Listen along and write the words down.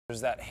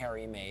that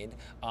Harry made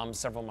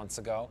several months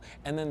ago.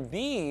 And then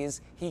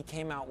these he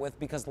came out with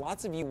because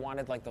lots of you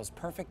wanted like those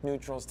perfect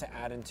neutrals to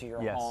add into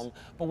your home,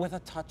 but with a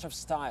touch of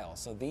style.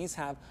 So these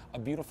have a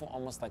beautiful,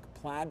 almost like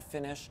plaid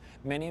finish.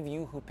 Many of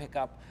you who pick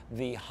up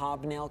the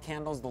hobnail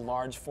candles, the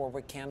large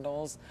 4-wick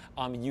candles,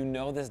 you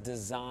know this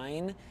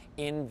design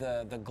in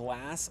the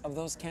glass of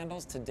those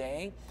candles.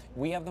 Today,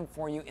 we have them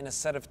for you in a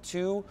set of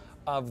 2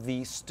 of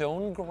the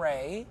stone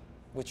gray,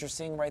 which you're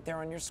seeing right there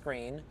on your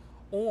screen,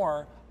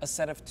 or a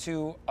set of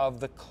 2 of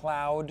the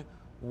cloud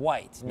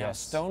white. Now,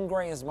 stone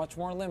gray is much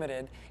more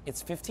limited.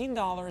 It's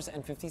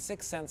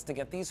 $15.56 to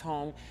get these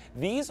home.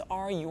 These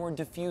are your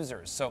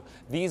diffusers. So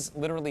these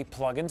literally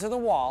plug into the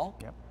wall,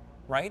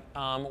 right?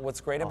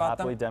 What's great about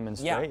them? Happily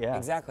demonstrate, yeah.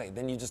 Exactly.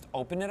 Then you just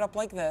open it up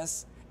like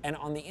this, and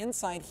on the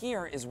inside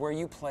here is where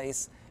you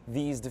place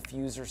these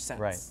diffuser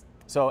scents. Right.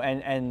 So,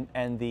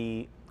 and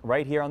the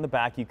right here on the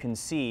back, you can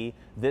see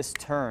this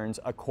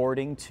turns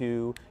according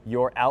to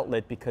your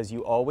outlet because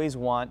you always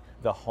want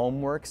the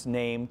HomeWorx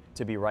name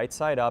to be right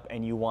side up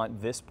and you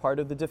want this part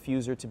of the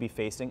diffuser to be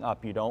facing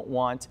up. You don't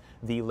want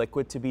the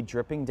liquid to be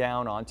dripping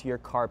down onto your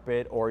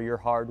carpet or your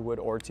hardwood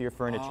or to your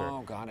furniture.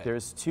 Oh, got it.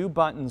 There's 2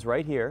 buttons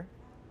right here.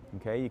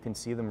 Okay, you can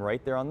see them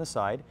right there on the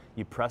side.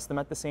 You press them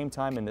at the same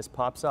time and this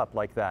pops up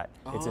like that.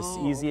 It's as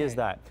easy as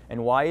that.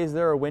 And why is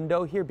there a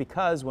window here?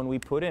 Because when we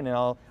put in, and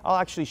I'll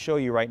actually show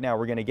you right now,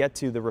 we're gonna get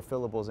to the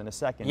refillables in a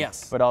second.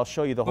 Yes. But I'll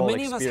show you the whole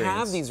experience. Many of us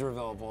have these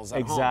refillables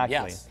at home. Exactly.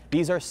 Yes.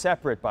 These are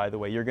separate, by the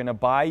way. You're gonna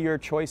buy your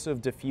choice of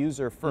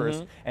diffuser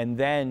first, and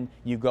then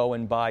you go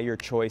and buy your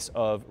choice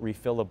of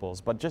refillables.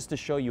 But just to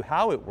show you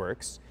how it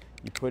works,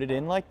 you put it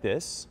in like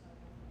this,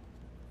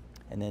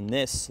 and then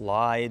this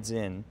slides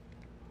in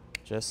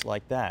just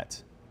like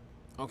that.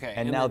 Okay.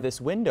 And now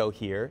this window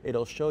here,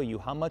 it'll show you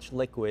how much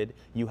liquid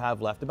you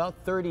have left. About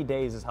 30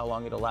 days is how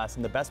long it'll last.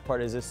 And the best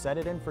part is just set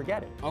it and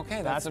forget it.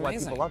 Okay, that's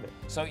amazing. Why people love it.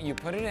 So you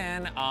put it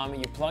in,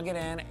 you plug it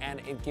in, and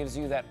it gives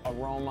you that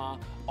aroma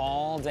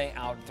all day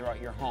out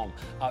throughout your home.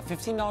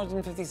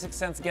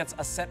 $15.56 gets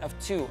a set of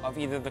 2 of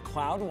either the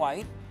cloud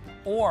white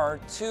or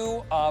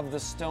 2 of the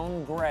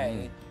stone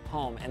gray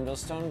home, and those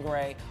stone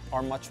gray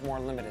are much more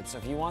limited. So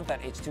if you want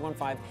that,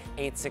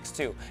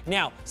 H215862.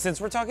 Now,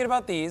 since we're talking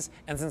about these,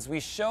 and since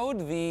we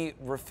showed the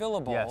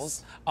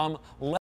refillables,